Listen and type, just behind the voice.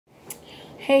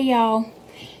Hey y'all.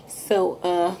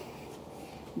 So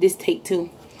this take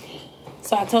two.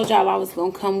 So I told y'all I was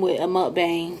gonna come with a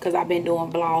mukbang because I've been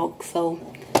doing vlogs, so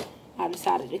I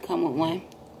decided to come with one.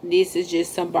 This is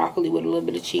just some broccoli with a little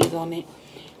bit of cheese on it,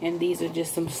 and these are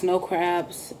just some snow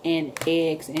crabs and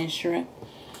eggs and shrimp.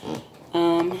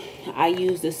 I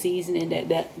use the seasoning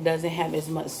that doesn't have as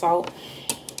much salt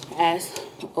as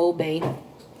Old Bay,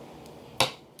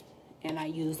 and I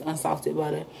used unsalted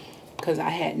butter because I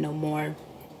had no more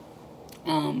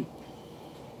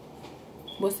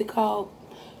what's it called?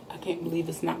 I can't believe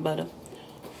it's not butter.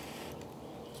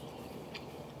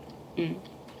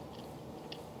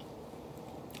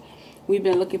 We've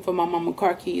been looking for my mama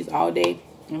car keys all day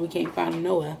and we can't find them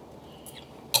nowhere.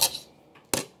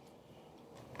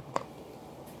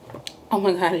 Oh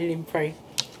my God, I didn't even pray.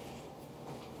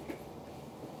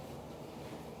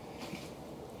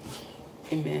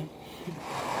 Amen.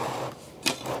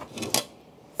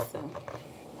 So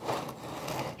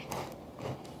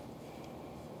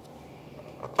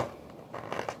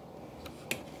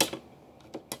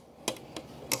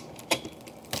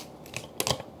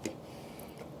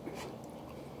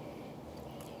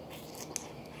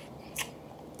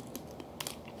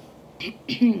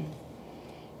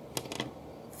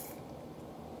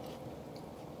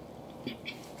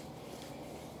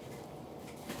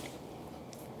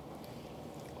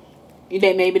you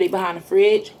think maybe they behind the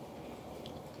fridge?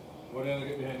 What did I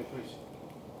get behind the fridge?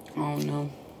 I don't know.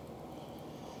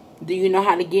 Do you know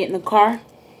how to get in the car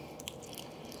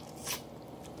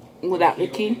without the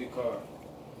key? In the car.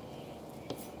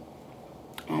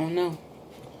 I don't know.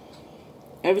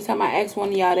 Every time I ask one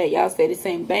of y'all that, y'all say the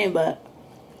same thing, but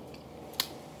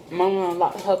Mama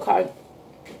unlocked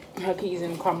her keys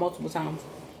in the car multiple times.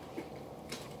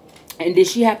 And did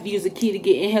she have to use a key to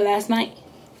get in here last night?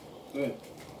 Yeah.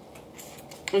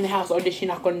 In the house, or did she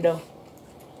knock on the door?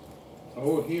 I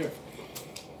was here.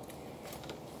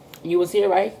 You was here,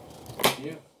 right?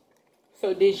 Yeah.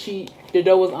 So did the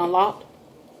door was unlocked?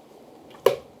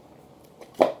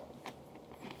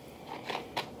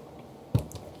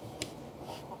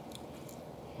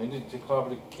 I need to call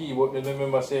the key, but then I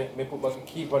remember I said, I put back the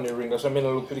key on the ring. That's why I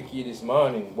look for the key this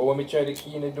morning. But when we tried the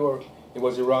key in the door, it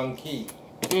was the wrong key.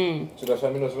 So that's why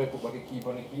I put back the key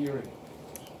on the key ring.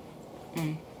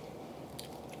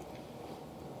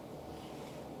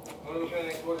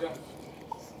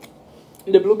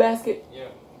 The blue basket? Yeah.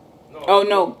 No. Oh,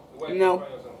 no. No.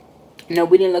 No,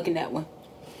 we didn't look in that one.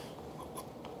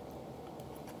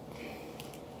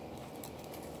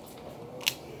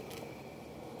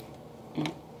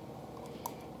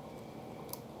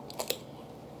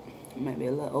 Might be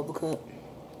a little overcooked.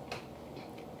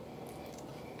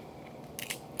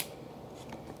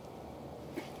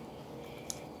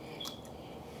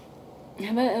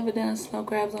 Have I ever done snow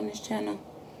crabs on this channel?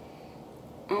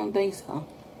 I don't think so.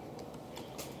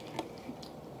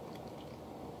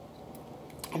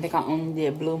 I think I only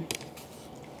did blue.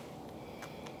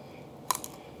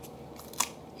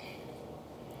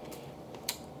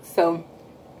 So,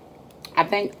 I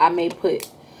think I may put...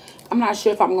 I'm not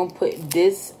sure if I'm going to put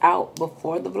this out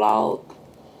before the vlog.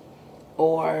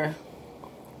 Or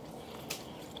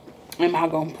am I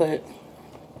going to put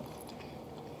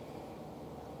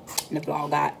the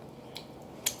vlog out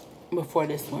before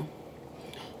this one?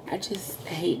 I just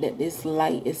hate that this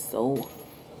light is so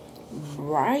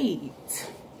bright.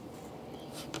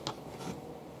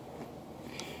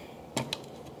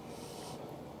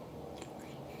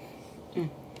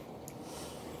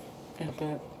 That's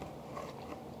good.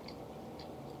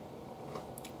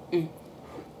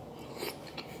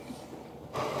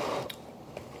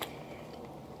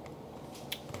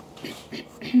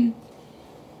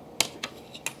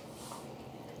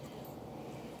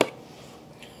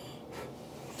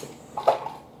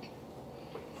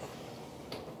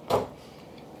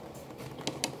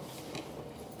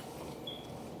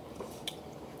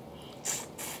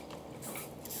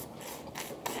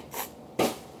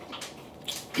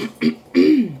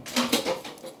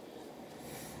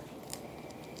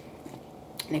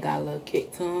 They got a little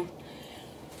kick to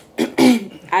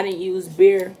them. I didn't use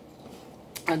beer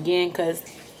again because,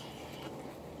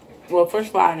 well, first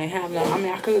of all, I didn't have none. I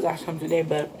mean, I could have got some today,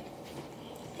 but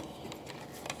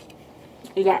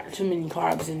it got too many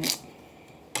carbs in it.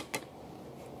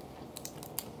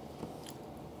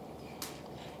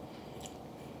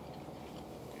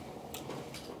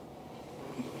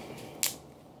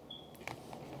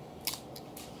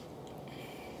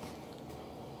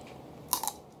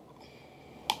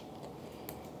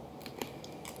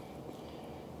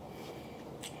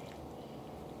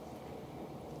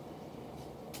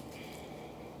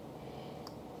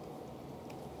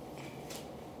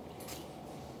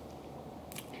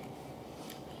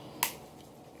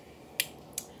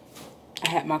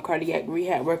 had my cardiac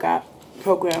rehab workout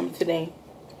program today.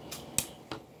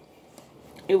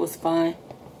 It was fun.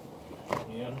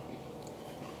 Yeah.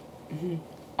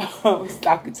 I was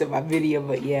talking to my video,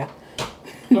 but yeah.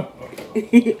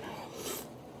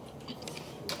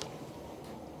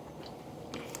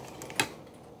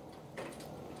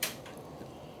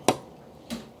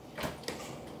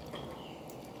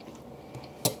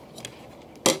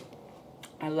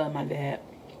 I love my dad.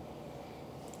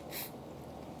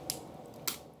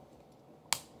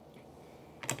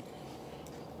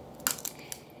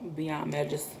 Beyond that,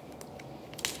 just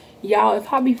y'all,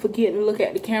 if I be forgetting to look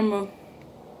at the camera,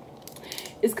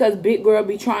 it's because big girl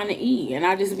be trying to eat and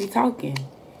I just be talking.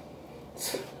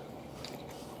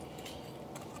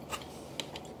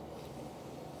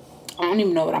 I don't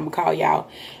even know what I'm gonna call y'all.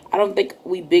 I don't think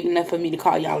we big enough for me to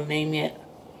call y'all a name yet.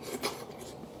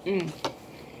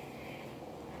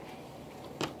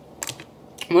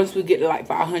 Once we get to like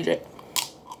 500,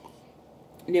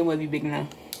 then we'll be big enough.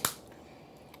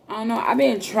 I don't know. I've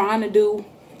been trying to do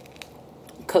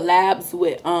collabs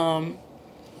with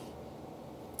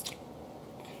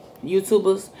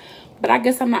YouTubers, but I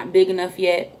guess I'm not big enough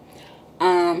yet.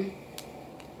 And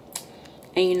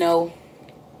you know,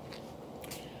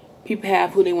 people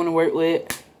have who they want to work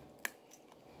with,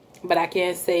 but I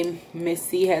can't say Miss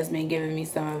C has been giving me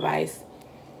some advice.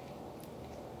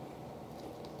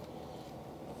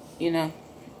 You know.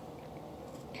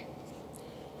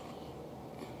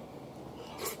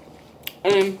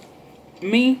 And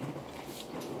me,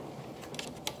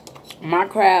 my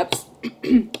crabs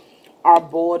are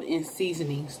boiled in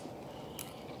seasonings.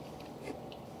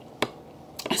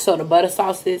 So the butter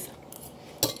sauces,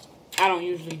 I don't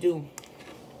usually do.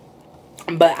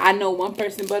 But I know one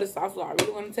person butter sauce I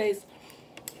really want to taste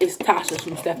is Tasha's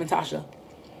from Steph and Tasha.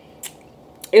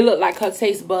 It looked like her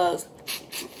taste buds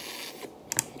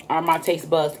are my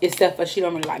taste buds, except for she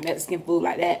don't really like Mexican food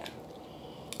like that.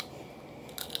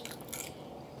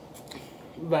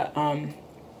 But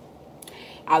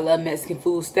I love Mexican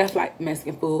food. Steph like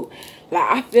Mexican food.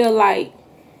 Like, I feel like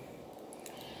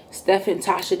Steph and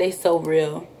Tasha, they so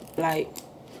real. Like,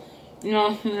 you know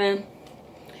what I'm saying?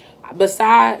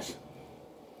 Besides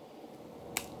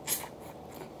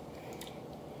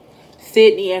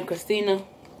Sydney and Christina,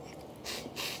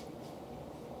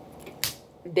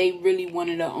 they really one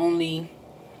of the only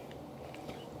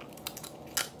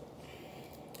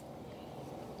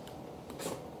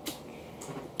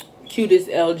cutest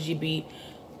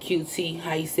LGBTQT,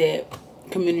 how you said,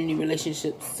 community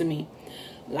relationships to me.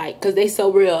 Like, because they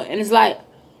so real. And it's like,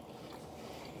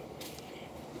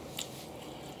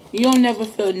 you don't never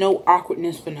feel no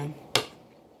awkwardness for them.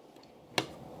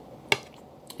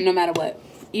 No matter what.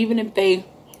 Even if they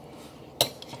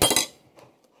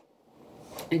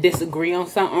disagree on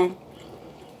something,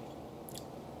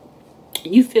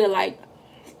 you feel like,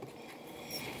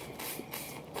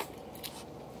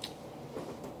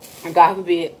 God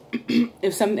forbid,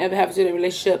 if something ever happens to their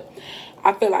relationship,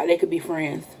 I feel like they could be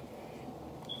friends.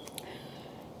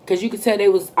 Because you could tell they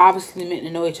was obviously meant to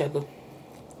know each other.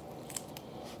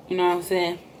 You know what I'm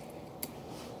saying?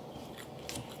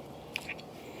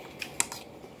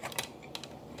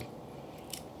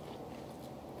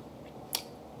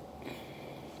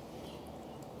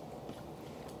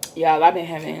 Y'all, I've been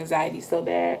having anxiety so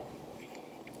bad.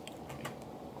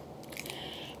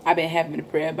 I've been having to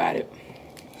pray about it.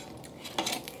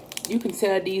 You can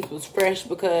tell these was fresh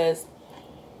because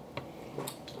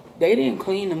they didn't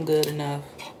clean them good enough.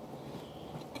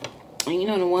 And you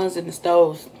know the ones in the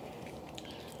stoves,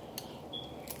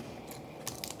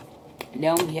 they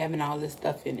don't be having all this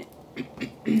stuff in it.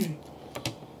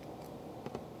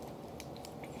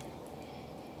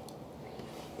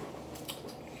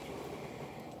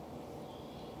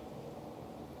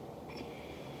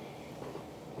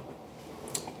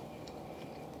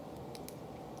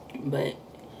 But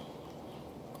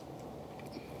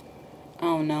I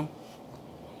don't know.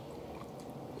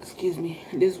 Excuse me.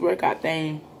 This workout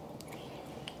thing,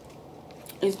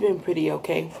 it's been pretty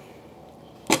okay.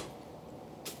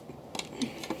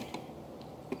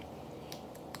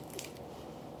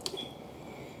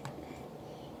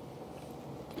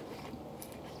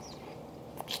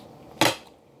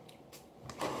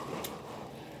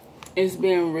 It's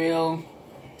been real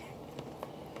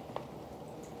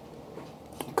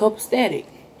copacetic.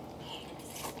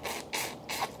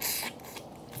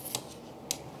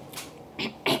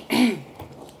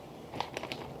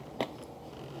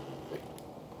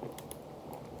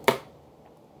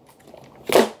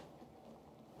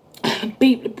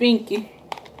 Beep the pinky.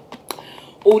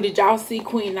 Oh, did y'all see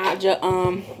Queen Naja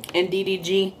and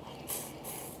DDG?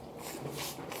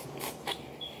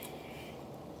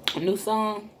 new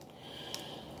song.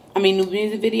 I mean, new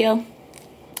music video.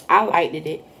 I liked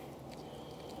it.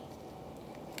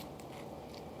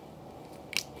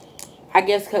 I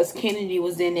guess because Kennedy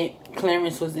was in it.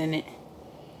 Clarence was in it.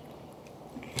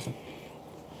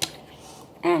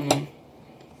 I don't know.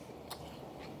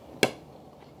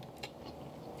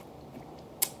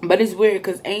 But it's weird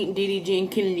because ain't DDG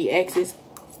and Kennedy exes?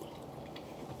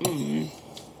 I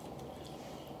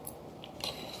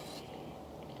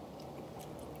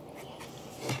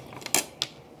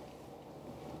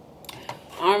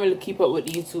don't really keep up with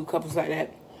the YouTube couples like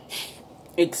that.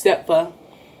 Except for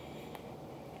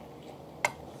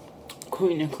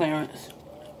Queen and Clarence.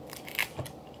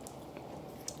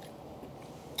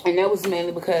 And that was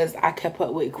mainly because I kept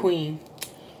up with Queen.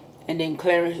 And then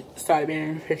Clarence started being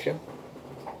in the picture.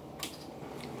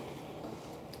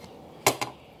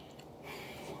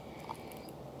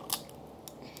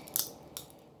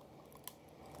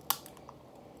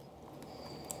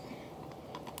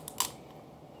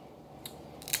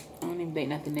 I don't even think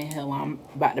nothing in hell while I'm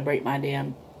about to break my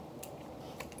damn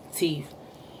teeth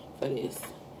for this.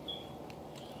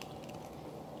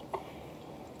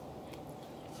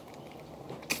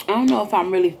 I don't know if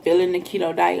I'm really feeling the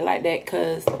keto diet like that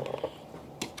because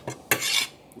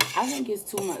I think it's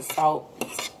too much salt.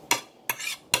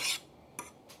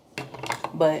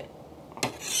 But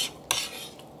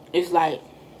it's like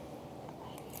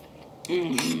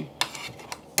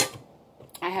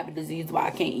I have a disease where I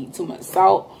can't eat too much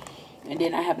salt. And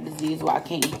then I have a disease where I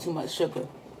can't eat too much sugar.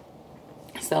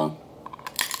 So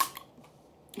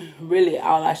really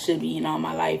all I should be eating all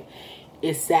my life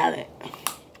is salad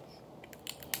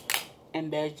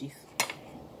and veggies.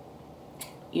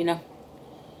 You know?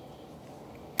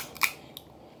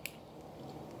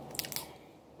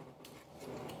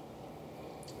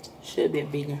 Should be a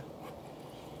vegan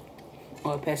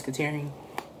or a pescatarian.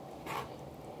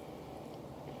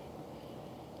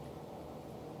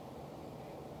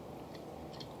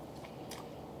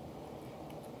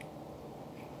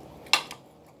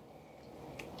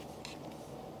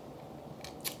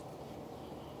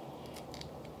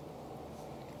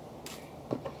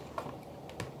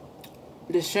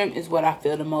 The shrimp is what I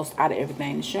feel the most out of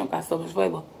everything. The shrimp got so much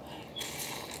flavor.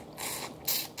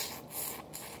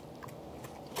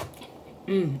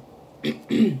 I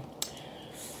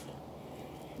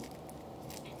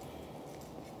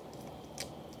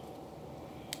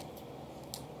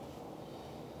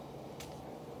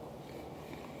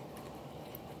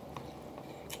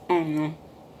don't know.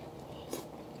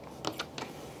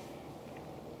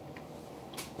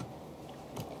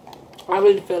 I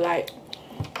really feel like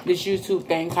this YouTube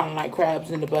thing kind of like crabs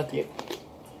in the bucket.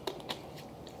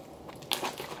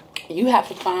 You have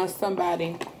to find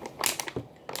somebody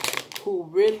who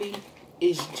really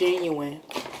is genuine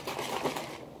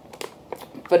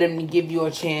for them to give you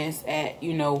a chance at,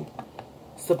 you know,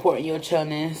 supporting your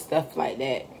channel and stuff like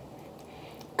that.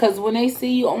 Because when they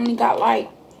see you only got like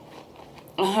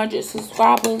 100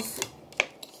 subscribers,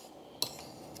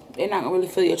 they're not going to really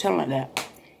feel your channel like that.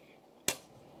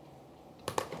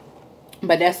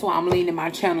 But that's why I'm leaning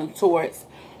my channel towards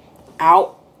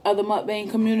out of the mukbang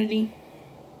community.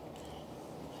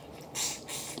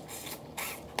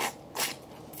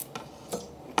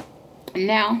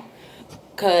 Now,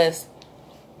 because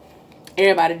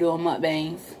everybody doing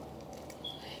mukbangs.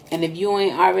 And if you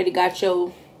ain't already got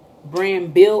your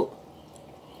brand built,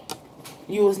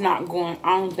 you was not going,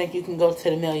 I don't think you can go to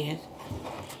the millions.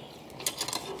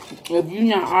 If you're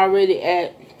not already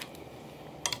at,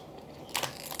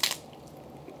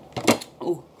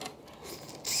 ooh.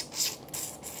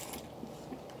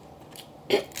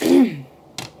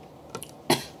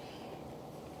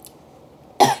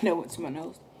 That went to my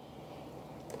nose.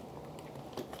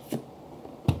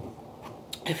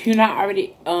 If you're not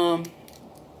already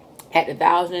at the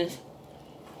thousands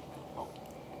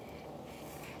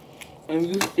and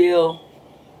you still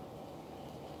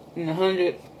in the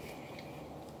 100,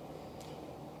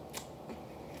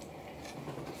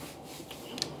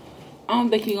 I don't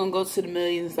think you're gonna go to the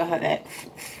millions and stuff like that.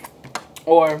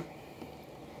 Or,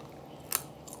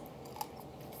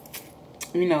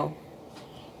 you know,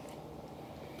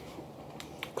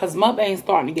 because mukbang's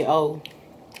starting to get old.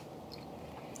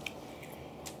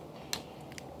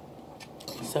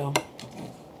 So,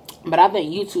 but I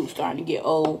think YouTube's starting to get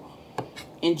old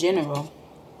in general.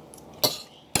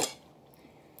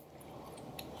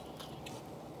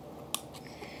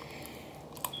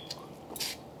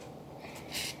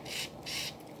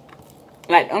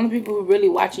 Like, the only people who are really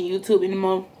watching YouTube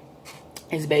anymore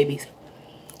is babies.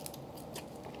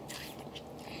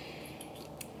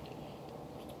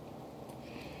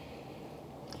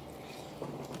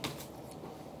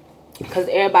 Because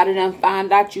everybody done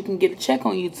find out you can get a check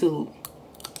on YouTube.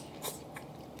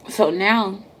 So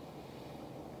now,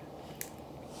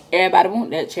 everybody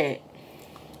want that check.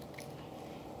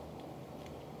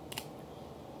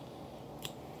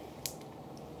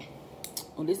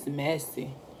 Oh, this is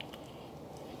messy.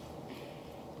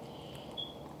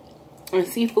 And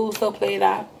seafood so played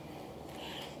out.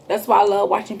 That's why I love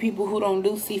watching people who don't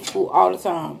do seafood all the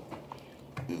time.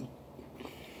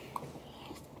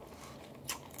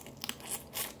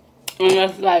 And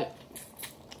that's like,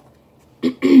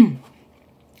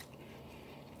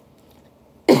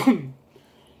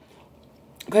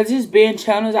 because there's been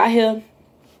channels out here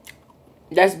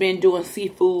that's been doing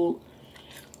seafood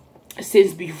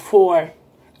since before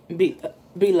Be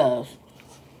Love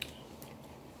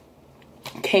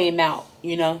came out,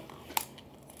 you know.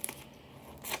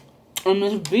 And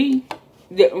Miss B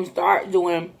didn't start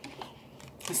doing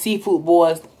seafood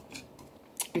boys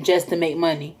just to make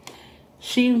money.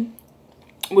 She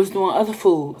was doing other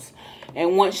foods.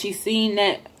 And once she seen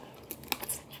that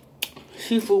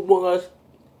seafood boys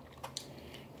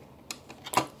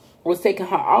was taking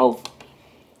her off,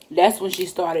 that's when she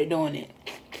started doing it.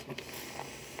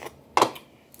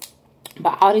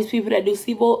 But all these people that do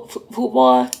seafood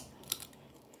boys,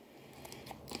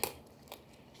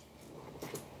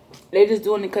 they just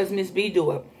doing it because Miss B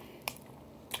do it.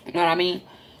 You know what I mean?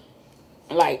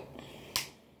 Like,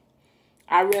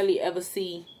 I rarely ever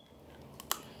see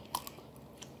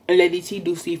Lady T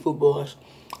do seafood boys.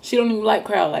 She don't even like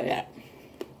crab like that.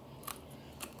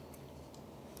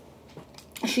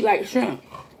 She like shrimp.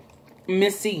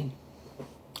 Miss C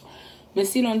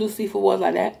don't do seafood boys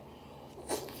like that.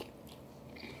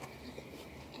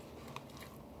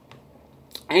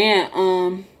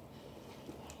 And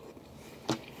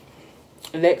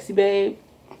Lexi Babe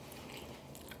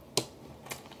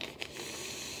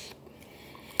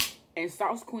and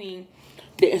Sauce Queen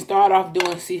didn't start off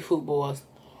doing seafood boils.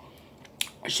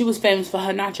 She was famous for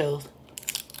her nachos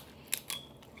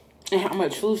and how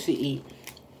much food she eat.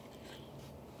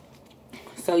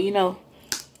 So, you know,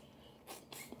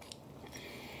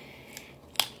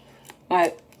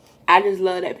 like, I just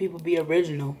love that people be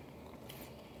original.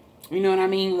 You know what I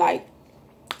mean? Like,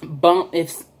 bump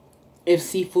if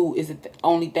seafood is the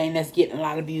only thing that's getting a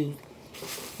lot of views.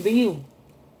 Be you.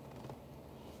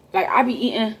 Like, I be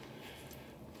eating.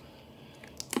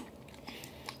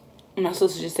 My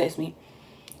sister just texted me.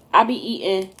 I be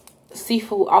eating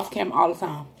seafood off camera all the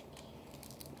time.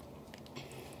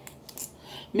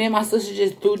 Me and my sister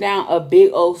just threw down a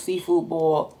big old seafood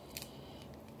boil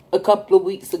a couple of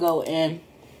weeks ago, and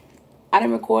I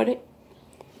didn't record it.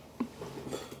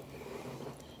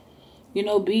 You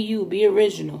know, be you, be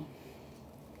original.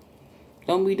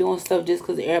 Don't be doing stuff just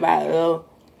because everybody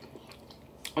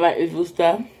like to do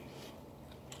stuff.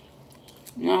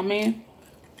 You know what I mean?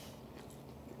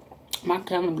 My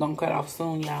camera's gonna cut off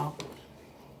soon, y'all.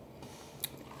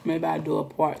 Maybe I'll do a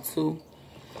part 2.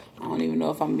 I don't even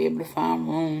know if I'm gonna be able to find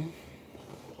room.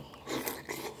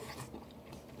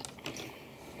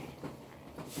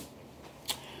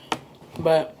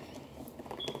 But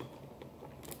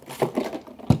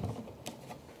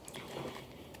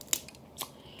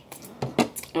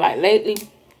like lately,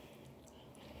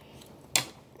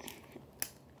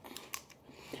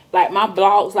 like my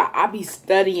blogs, like I be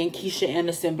studying Keisha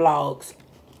Anderson blogs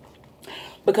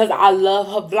because I love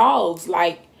her vlogs.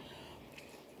 Like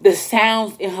the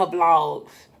sounds in her vlogs,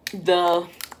 the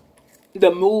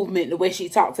movement, the way she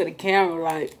talked to the camera,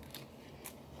 like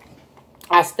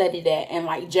I study that. And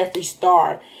like Jeffree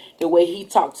Star, the way he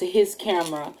talked to his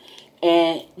camera,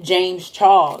 and James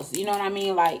Charles, you know what I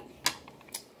mean? Like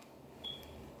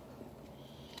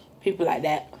people like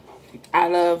that, I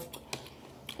love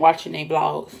watching their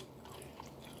vlogs.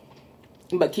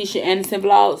 But Keisha Anderson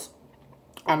vlogs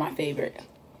are my favorite.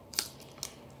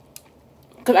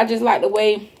 Because I just like the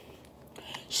way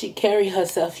she carry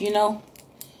herself, you know?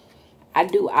 I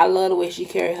do. I love the way she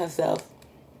carry herself.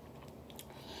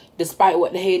 Despite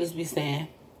what the haters be saying.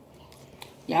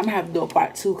 Yeah, I'm going to have to do a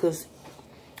part 2 because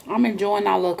I'm enjoying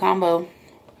our little combo.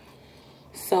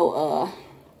 So,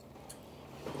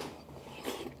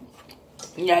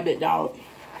 yeah, big dog.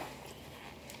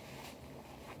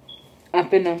 I'm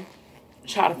finna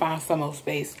try to find some more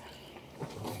space.